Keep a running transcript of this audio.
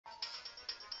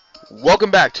Welcome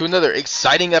back to another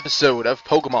exciting episode of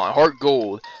Pokemon Heart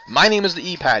Gold. My name is the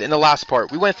E-Pad. In the last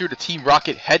part, we went through the Team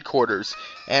Rocket headquarters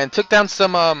and took down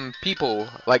some people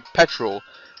like Petrol,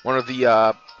 one of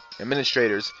the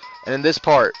administrators. And in this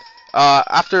part,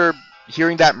 after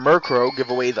hearing that Murkrow give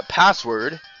away the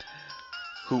password,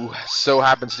 who so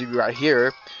happens to be right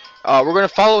here, we're going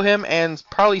to follow him and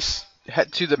probably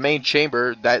head to the main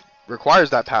chamber that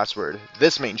requires that password.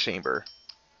 This main chamber.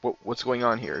 What's going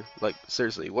on here? Like,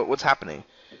 seriously, what's happening?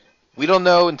 We don't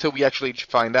know until we actually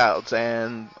find out,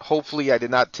 and hopefully I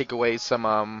did not take away some,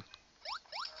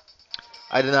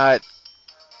 I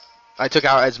took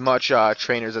out as much,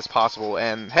 trainers as possible,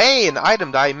 and hey, an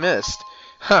item that I missed!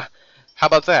 Huh, how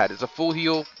about that? It's a full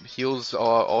heal, heals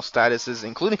all statuses,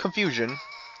 including confusion,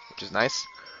 which is nice.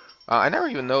 I never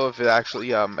even know if it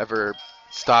actually, ever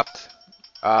stopped,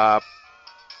 the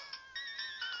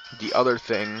other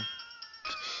thing.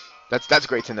 That's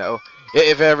great to know.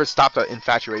 If it ever stopped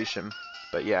infatuation.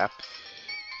 But yeah.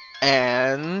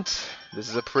 And this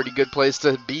is a pretty good place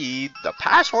to be. The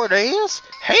password is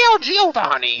Hail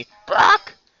Giovanni!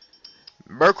 Brock!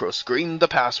 Murkrow screamed the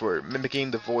password,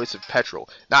 mimicking the voice of Petrol.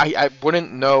 Now, I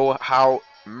wouldn't know how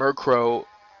Murkrow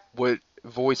would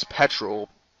voice Petrol.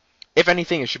 If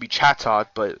anything, it should be Chatot,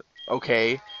 but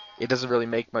okay. It doesn't really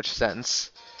make much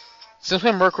sense. Since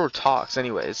when Murkrow talks,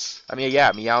 anyways. I mean,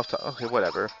 yeah, Meowth. Okay,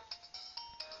 whatever.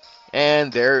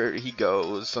 And there he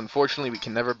goes. Unfortunately, we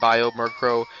can never bio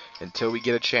Murkrow until we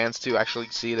get a chance to actually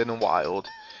see it in the wild.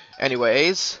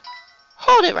 Anyways,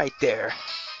 hold it right there.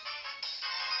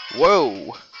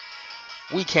 Whoa.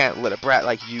 We can't let a brat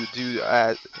like you do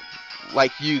as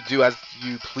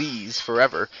you please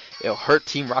forever. It'll hurt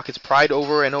Team Rocket's pride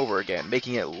over and over again,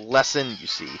 making it lessen, you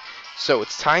see. So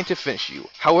it's time to finish you.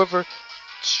 However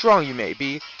strong you may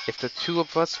be, if the two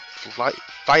of us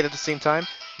fight at the same time,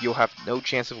 you'll have no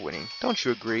chance of winning. Don't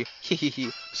you agree?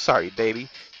 Hehehe. Sorry, baby.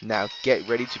 Now get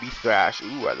ready to be thrashed.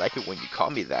 Ooh, I like it when you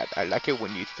call me that. I like it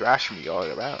when you thrash me all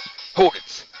around. Hold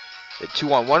it! A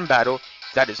 2-on-1 battle?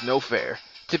 That is no fair.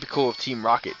 Typical of Team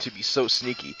Rocket to be so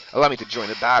sneaky. Allow me to join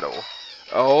the battle.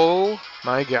 Oh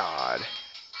my god.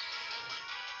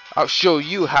 I'll show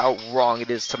you how wrong it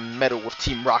is to meddle with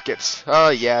Team Rockets. Oh,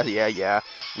 yeah.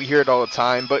 We hear it all the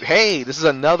time. But hey, this is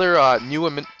another new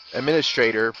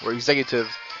administrator or executive,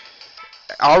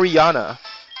 Ariana.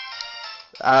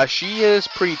 She is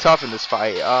pretty tough in this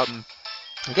fight. I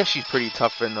guess she's pretty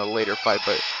tough in the later fight,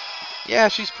 but yeah,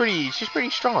 she's pretty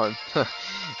strong.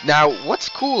 Now, what's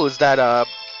cool is that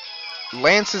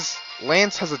Lance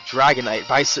has a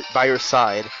Dragonite by her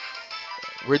side.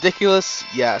 Ridiculous?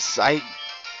 Yes. I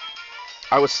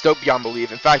was stoked beyond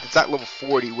belief. In fact, it's at level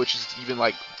 40, which is even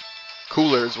like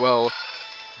cooler as well.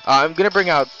 I'm gonna bring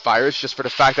out Fires just for the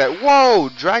fact that, whoa,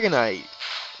 Dragonite,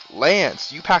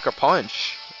 Lance, you pack a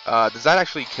punch. Does that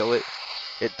actually kill it?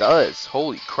 It does.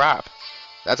 Holy crap.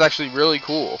 That's actually really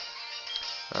cool.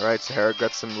 Alright, Sahara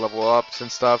got some level ups and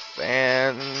stuff,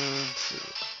 and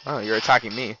oh, you're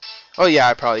attacking me. Oh yeah,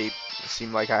 I probably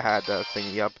seemed like I had the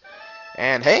thingy up.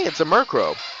 And hey, it's a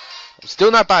Murkrow. I'm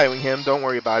still not buying him, don't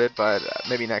worry about it, but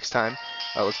maybe next time.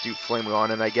 Let's do Flame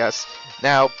on it, I guess.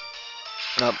 Now,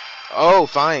 oh,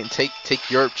 fine.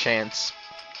 Take your chance,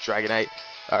 Dragonite.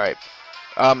 Alright.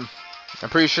 I'm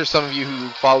pretty sure some of you who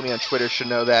follow me on Twitter should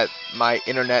know that my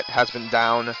internet has been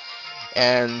down,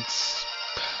 and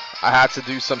I had to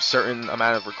do some certain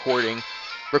amount of recording.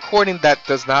 Recording that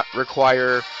does not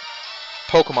require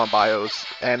Pokemon bios,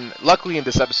 and luckily in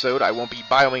this episode I won't be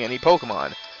bioing any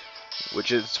Pokemon,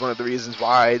 which is one of the reasons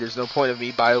why there's no point of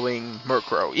me bioing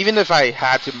Murkrow. Even if I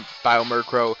had to bio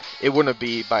Murkrow, it wouldn't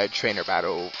be by a trainer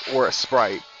battle or a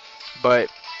sprite. But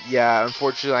yeah,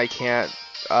 unfortunately I can't.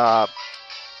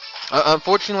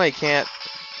 Unfortunately I can't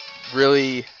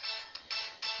really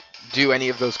do any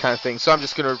of those kind of things. So I'm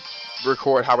just gonna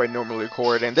record how I normally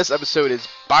record. And this episode is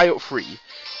bio free.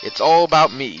 It's all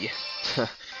about me.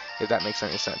 If that makes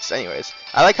any sense. Anyways,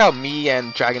 I like how me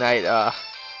and Dragonite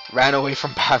ran away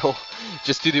from battle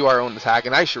just to do our own attack,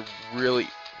 and I should really...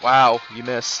 Wow, you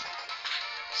miss.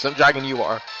 Some dragon you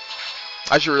are.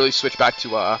 I should really switch back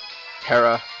to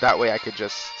Hera. That way I could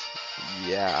just,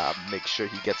 yeah, make sure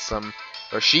he gets some,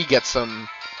 or she gets some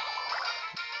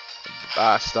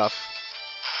stuff.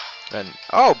 And,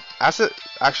 oh, Acid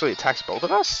actually attacks both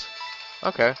of us?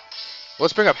 Okay.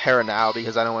 Let's bring up Hera now,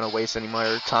 because I don't want to waste any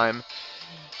more time.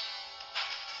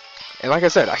 And like I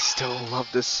said, I still love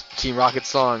this Team Rocket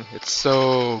song. It's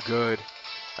so good.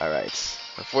 Alright.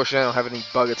 Unfortunately, I don't have any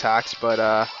bug attacks, but,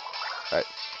 alright.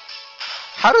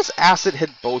 How does Acid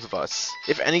hit both of us?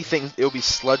 If anything, it'll be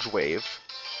Sludge Wave.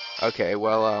 Okay,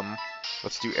 well,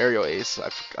 let's do Aerial Ace.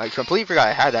 I completely forgot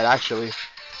I had that, actually.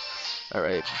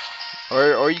 Alright.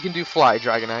 Or you can do Fly,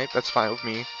 Dragonite. That's fine with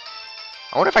me.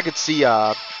 I wonder if I could see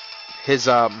his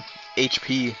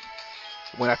HP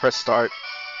when I press start.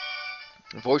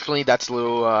 Unfortunately, that's a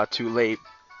little too late.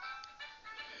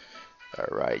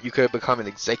 Alright, you could have become an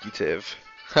executive.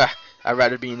 Ha! I'd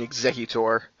rather be an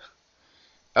executor.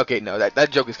 Okay, no,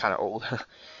 that joke is kind of old.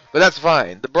 But that's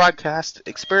fine. The broadcast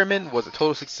experiment was a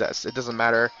total success. It doesn't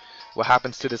matter what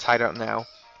happens to this hideout now.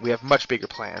 We have much bigger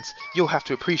plans. You'll have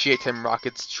to appreciate Team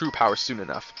Rocket's true power soon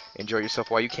enough. Enjoy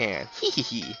yourself while you can. Hee hee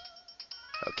hee.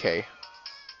 Okay,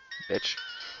 bitch.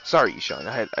 Sorry, Ishan.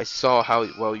 I saw how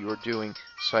well you were doing,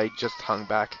 so I just hung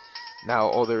back. Now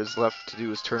all there is left to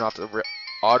do is turn off the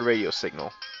odd radio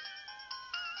signal.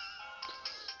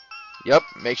 Yep,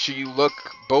 make sure you look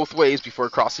both ways before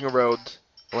crossing a road,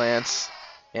 Lance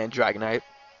and Dragonite.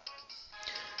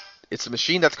 It's the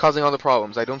machine that's causing all the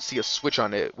problems. I don't see a switch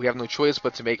on it. We have no choice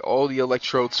but to make all the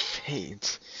electrodes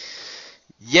faint.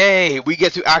 Yay! We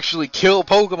get to actually kill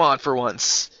Pokemon for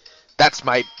once. That's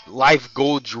my life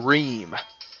goal dream.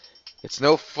 It's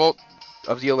no fault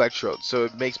of the electrodes, so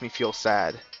it makes me feel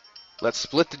sad. Let's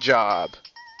split the job.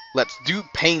 Let's do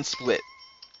pain split.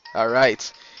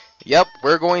 Alright. Yep,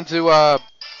 we're going to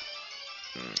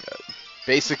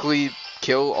basically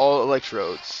kill all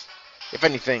electrodes. If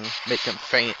anything, make them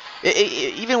faint.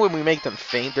 Even when we make them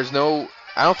faint, there's no...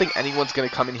 I don't think anyone's going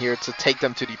to come in here to take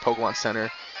them to the Pokemon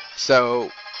Center. So,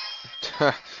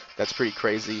 that's pretty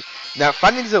crazy. Now,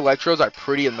 finding these electrodes are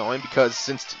pretty annoying because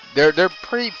since they're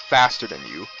pretty faster than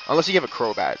you, unless you have a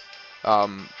Crobat.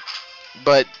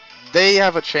 But they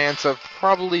have a chance of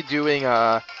probably doing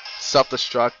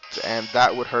self-destruct, and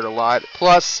that would hurt a lot.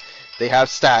 Plus, they have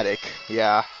static.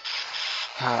 Yeah.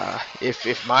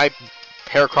 If my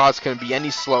Heracross can be any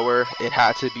slower, it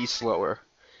had to be slower.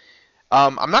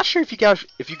 I'm not sure if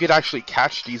you could actually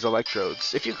catch these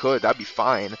electrodes. If you could, that'd be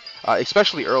fine.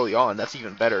 Especially early on, that's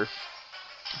even better.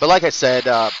 But like I said,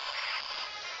 I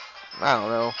don't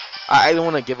know. I don't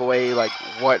want to give away like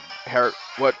what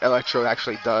Electrode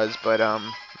actually does, but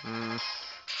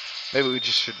maybe we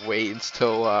just should wait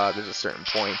until there's a certain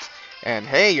point. And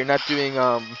hey, you're not doing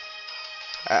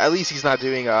at least he's not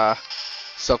doing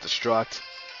self-destruct,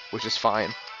 which is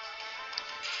fine.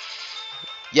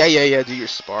 Yeah, do your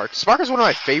Spark. Spark is one of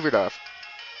my favorite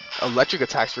electric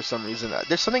attacks for some reason.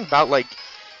 There's something about like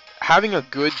having a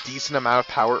good, decent amount of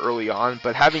power early on,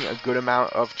 but having a good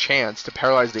amount of chance to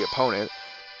paralyze the opponent.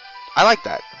 I like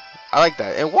that.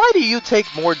 And why do you take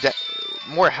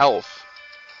more health?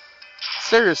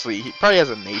 Seriously, he probably has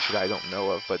a nature that I don't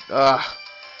know of, but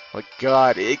my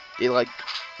God, it like,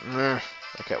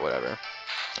 okay, whatever.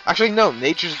 Actually, no,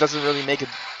 natures doesn't really make it.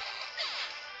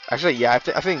 Actually, yeah, I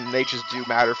think natures do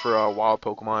matter for wild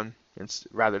Pokemon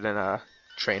rather than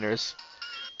trainers.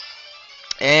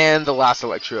 And the last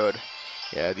Electrode.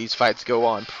 Yeah, these fights go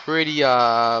on pretty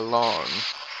long,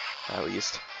 at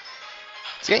least.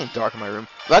 It's getting dark in my room.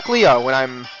 Luckily,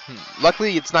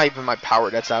 luckily it's not even my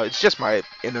power that's out. It's just my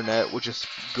internet, which is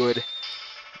good.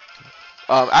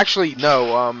 Actually,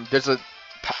 no. There's a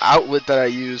outlet that I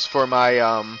use for my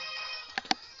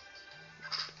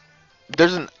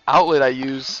There's an outlet I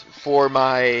use for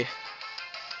my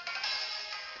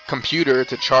computer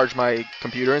to charge my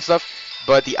computer and stuff,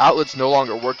 but the outlet's no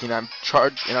longer working. I'm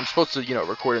supposed to,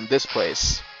 record in this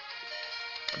place,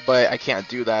 but I can't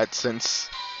do that since,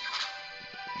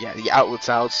 yeah, the outlet's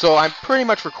out. So I'm pretty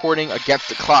much recording against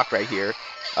the clock right here.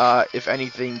 If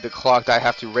anything, the clock that I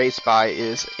have to race by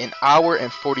is 1 hour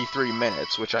and 43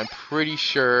 minutes, which I'm pretty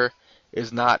sure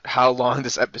is not how long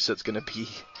this episode's gonna be.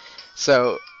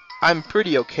 So I'm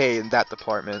pretty okay in that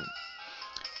department.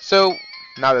 So,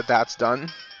 now that that's done,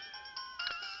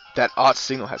 that odd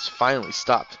signal has finally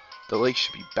stopped. The lake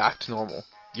should be back to normal.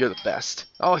 You're the best.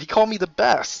 Oh, he called me the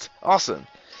best. Awesome.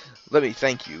 Let me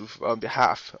thank you on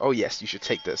behalf. Oh yes, you should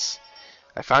take this.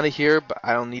 I found it here, but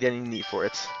I don't need any need for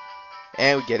it.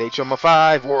 And we get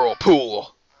HM5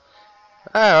 Whirlpool.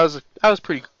 I was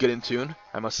pretty good in tune,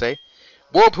 I must say.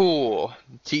 Whirlpool.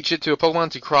 Teach it to a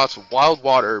Pokemon to cross wild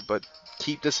water, but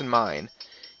keep this in mind.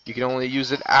 You can only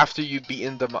use it after you've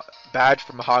beaten the badge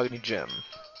from Mahogany Gym.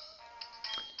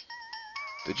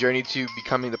 The journey to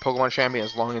becoming the Pokemon champion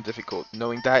is long and difficult.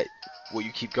 Knowing that, will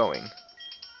you keep going?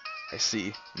 I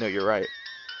see. No, you're right.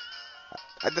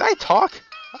 Did I talk?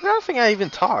 I don't think I even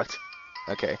talked.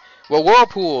 Okay. Well,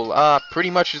 Whirlpool, pretty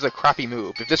much is a crappy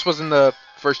move. If this was in the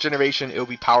first generation, it would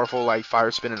be powerful like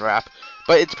Fire Spin and Wrap,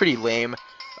 but it's pretty lame.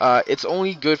 It's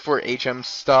only good for HM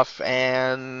stuff,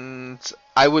 and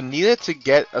I would need it to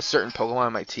get a certain Pokemon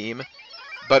on my team.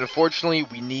 But unfortunately,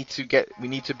 we need to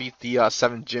beat the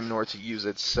 7th gym in order to use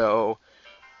it. So,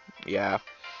 yeah.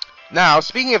 Now,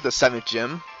 speaking of the 7th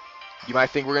gym, you might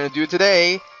think we're going to do it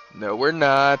today. No, we're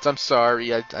not. I'm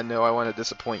sorry. I know I want to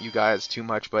disappoint you guys too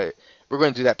much, but we're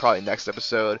going to do that probably next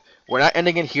episode. We're not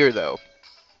ending it here, though.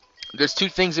 There's 2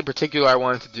 things in particular I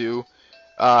wanted to do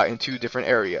in 2 different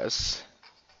areas.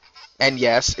 And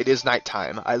yes, it is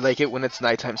nighttime. I like it when it's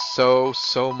nighttime so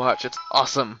much. It's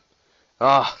awesome.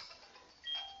 Ah,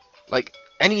 like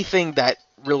anything that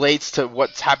relates to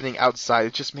what's happening outside,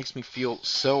 it just makes me feel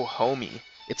so homey.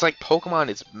 It's like Pokemon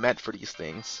is meant for these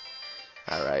things.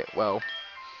 Alright, well,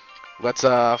 let's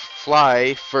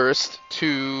fly first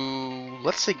to,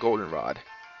 let's say, Goldenrod.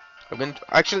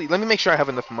 Actually, let me make sure I have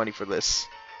enough money for this.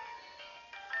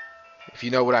 If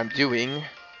you know what I'm doing,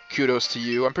 kudos to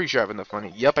you. I'm pretty sure I have enough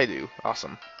money. Yep, I do.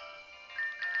 Awesome.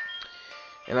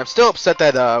 And I'm still upset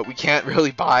that we can't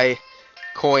really buy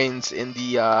coins in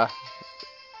the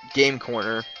game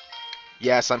corner.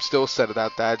 Yes, I'm still upset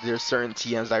about that. There's certain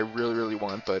TMs I really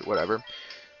want, but whatever.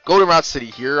 Goldenrod City,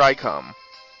 here I come.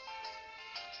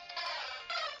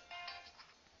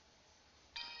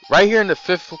 Right here in the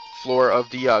 5th floor of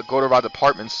the Goldenrod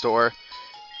department store,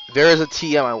 there is a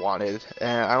TM I wanted,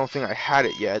 and I don't think I had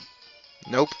it yet.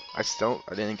 Nope, I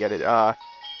didn't get it.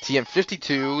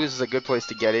 TM52 is a good place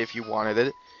to get it if you wanted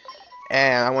it.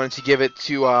 And I wanted to give it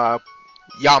to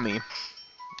Yami.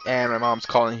 And my mom's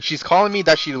calling. She's calling me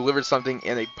that she delivered something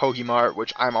in a Pokemart,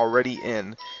 which I'm already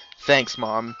in. Thanks,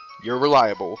 Mom. You're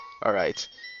reliable. Alright.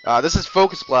 This is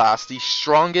Focus Blast, the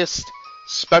strongest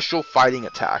special fighting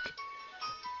attack.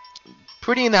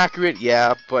 Pretty inaccurate,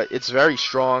 yeah, but it's very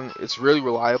strong. It's really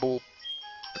reliable.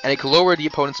 And it can lower the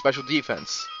opponent's special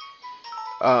defense.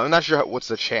 I'm not sure what's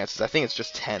the chances. I think it's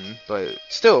just 10, but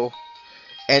still.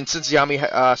 And since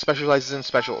Yami specializes in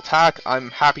special attack, I'm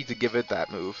happy to give it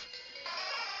that move.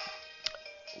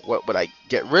 What would I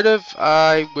get rid of?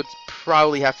 I would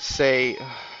probably have to say...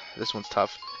 this one's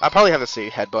tough. I'd probably have to say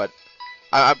Headbutt.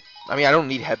 I mean, I don't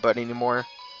need Headbutt anymore,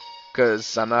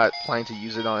 because I'm not planning to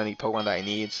use it on any Pokemon that I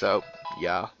need, so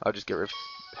yeah, I'll just get rid of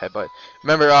Headbutt.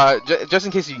 Remember, just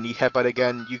in case you need Headbutt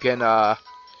again, you can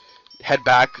head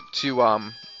back to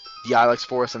the Ilex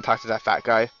Forest and talk to that fat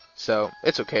guy. So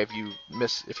it's okay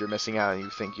if you're missing out and you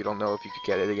think you don't know if you could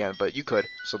get it again, but you could,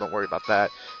 so don't worry about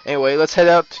that. Anyway, let's head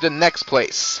out to the next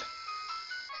place.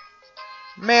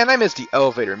 Man, I miss the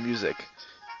elevator music.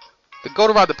 The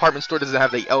Goldenrod department store doesn't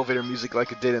have the elevator music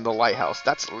like it did in the lighthouse.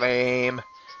 That's lame.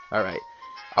 Alright.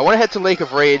 I want to head to Lake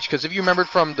of Rage, because if you remembered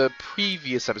from the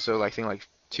previous episode, I think like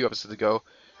 2 episodes ago,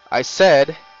 I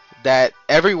said that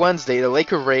every Wednesday the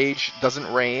Lake of Rage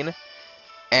doesn't rain,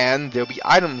 and there'll be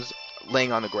items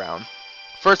laying on the ground.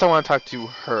 First, I want to talk to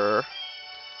her.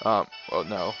 Well,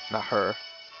 no, not her.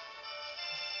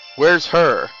 Where's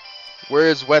her? Where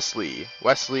is Wesley?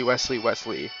 Wesley.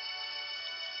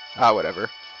 Ah, whatever.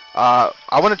 I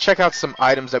want to check out some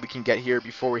items that we can get here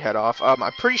before we head off. I'm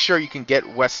pretty sure you can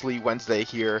get Wesley Wednesday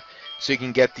here, so you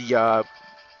can get the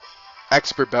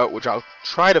expert belt, which I'll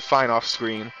try to find off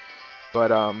screen.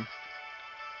 But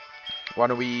why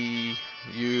don't we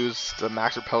use the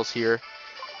max repels here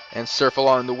and surf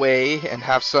along the way and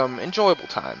have some enjoyable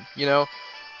time, you know?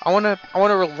 I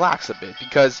wanna relax a bit,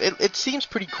 because it seems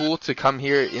pretty cool to come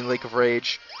here in Lake of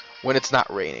Rage when it's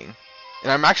not raining.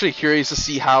 And I'm actually curious to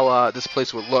see how this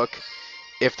place would look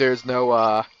if there's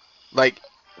no like,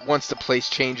 once the place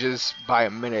changes by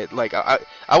a minute. Like, I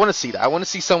want to see that. I want to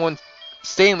see someone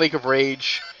stay in Lake of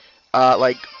Rage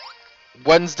like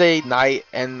Wednesday night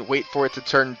and wait for it to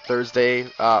turn Thursday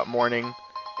morning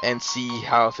and see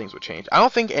how things would change. I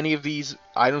don't think any of these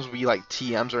items would be like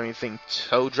TMs or anything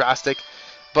so drastic,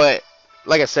 but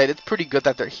like I said, it's pretty good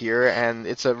that they're here, and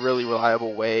it's a really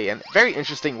reliable way and very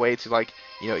interesting way to, like,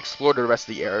 you know, explore the rest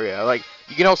of the area. Like,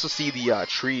 you can also see the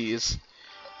trees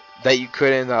that you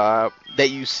couldn't that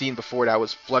you've seen before that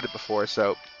was flooded before.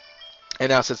 So, and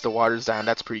now since the water's down,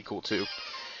 that's pretty cool too.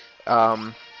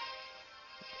 I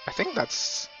think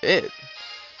that's it.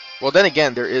 Well, then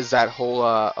again, there is that whole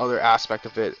other aspect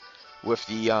of it with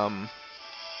the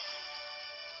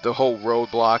whole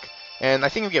roadblock, and I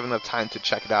think we have enough time to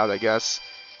check it out, I guess.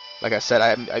 Like I said,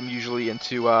 I'm usually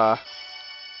into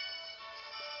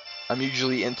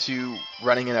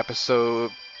running an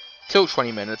episode till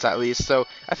 20 minutes at least, so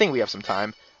I think we have some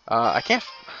time. I can't.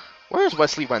 Where is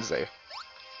Wesley Wednesday?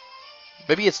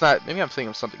 Maybe it's not. Maybe I'm thinking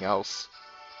of something else.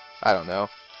 I don't know.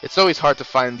 It's always hard to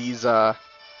find these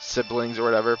siblings or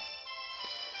whatever.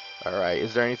 Alright,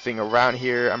 is there anything around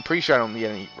here? I'm pretty sure I don't need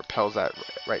any repels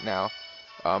right now.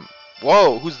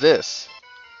 Whoa, who's this?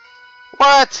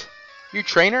 What? You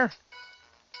trainer?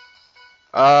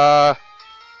 Yeah,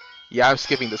 I'm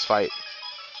skipping this fight.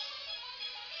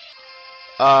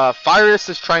 Fyrus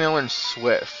is trying to learn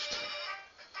Swift.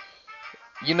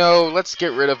 You know, let's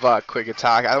get rid of quick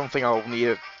attack. I don't think I'll need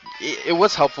it. It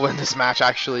was helpful in this match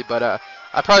actually, but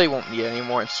I probably won't need it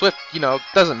anymore. And Swift, you know,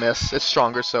 doesn't miss. It's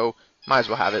stronger, so might as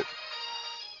well have it.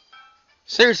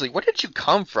 Seriously, where did you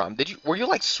come from? Were you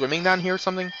like swimming down here or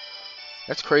something?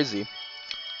 That's crazy.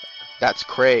 That's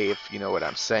cray, if you know what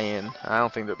I'm saying. I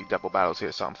don't think there'll be double battles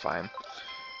here, so I'm fine.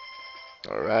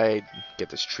 Alright, get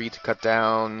this tree to cut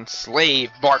down.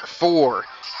 Slave, Mark 4,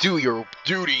 do your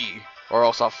duty, or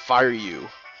else I'll fire you.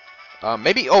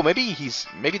 Maybe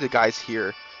the guy's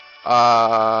here.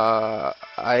 I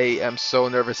am so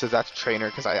nervous if that's a trainer,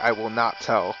 because I will not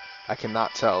tell. I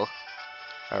cannot tell.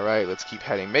 Alright, let's keep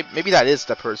heading. Maybe that is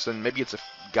the person. Maybe it's a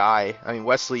guy. I mean,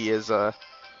 Wesley is a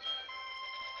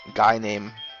guy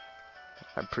name.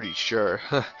 I'm pretty sure.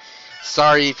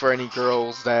 Sorry for any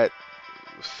girls that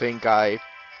think I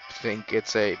think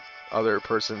it's a other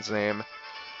person's name.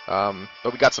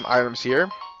 But we got some items here.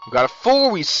 We got a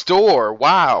full restore.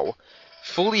 Wow.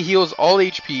 Fully heals all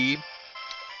HP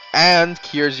and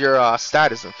cures your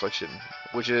status infliction,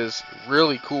 which is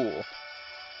really cool.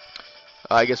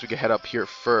 I guess we can head up here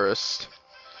first.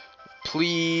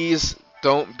 Please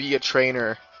don't be a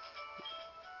trainer.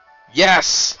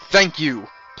 Yes! Thank you!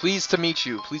 Pleased to meet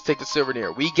you. Please take the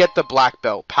souvenir. We get the black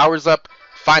belt. Powers up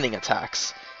finding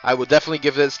attacks. I will definitely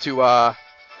give this to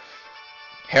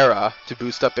Hera to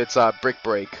boost up its brick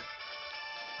break.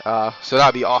 So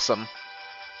that'd be awesome.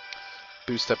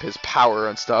 Boost up his power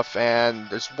and stuff. And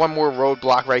there's one more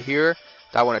roadblock right here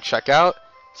that I want to check out.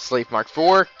 Slave Mark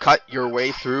 4, cut your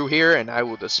way through here, and I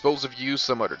will dispose of you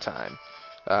some other time.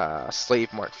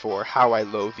 Slave Mark 4, how I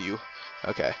loathe you.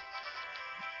 Okay.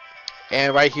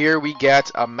 And right here we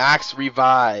get a max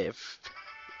revive.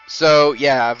 So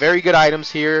yeah, very good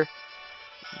items here.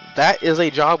 That is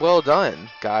a job well done,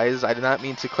 guys. I did not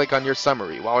mean to click on your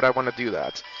summary. Why would I want to do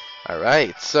that?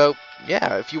 Alright, so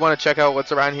yeah, if you want to check out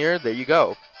what's around here, there you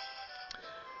go.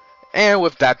 And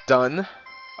with that done,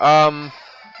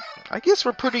 I guess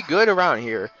we're pretty good around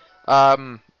here.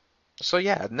 So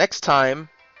yeah, next time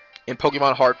in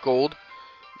Pokemon Heart Gold,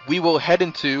 we will head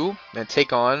into and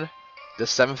take on the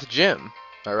 7th gym.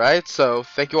 Alright, so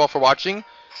thank you all for watching,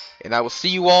 and I will see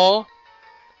you all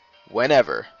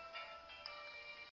whenever.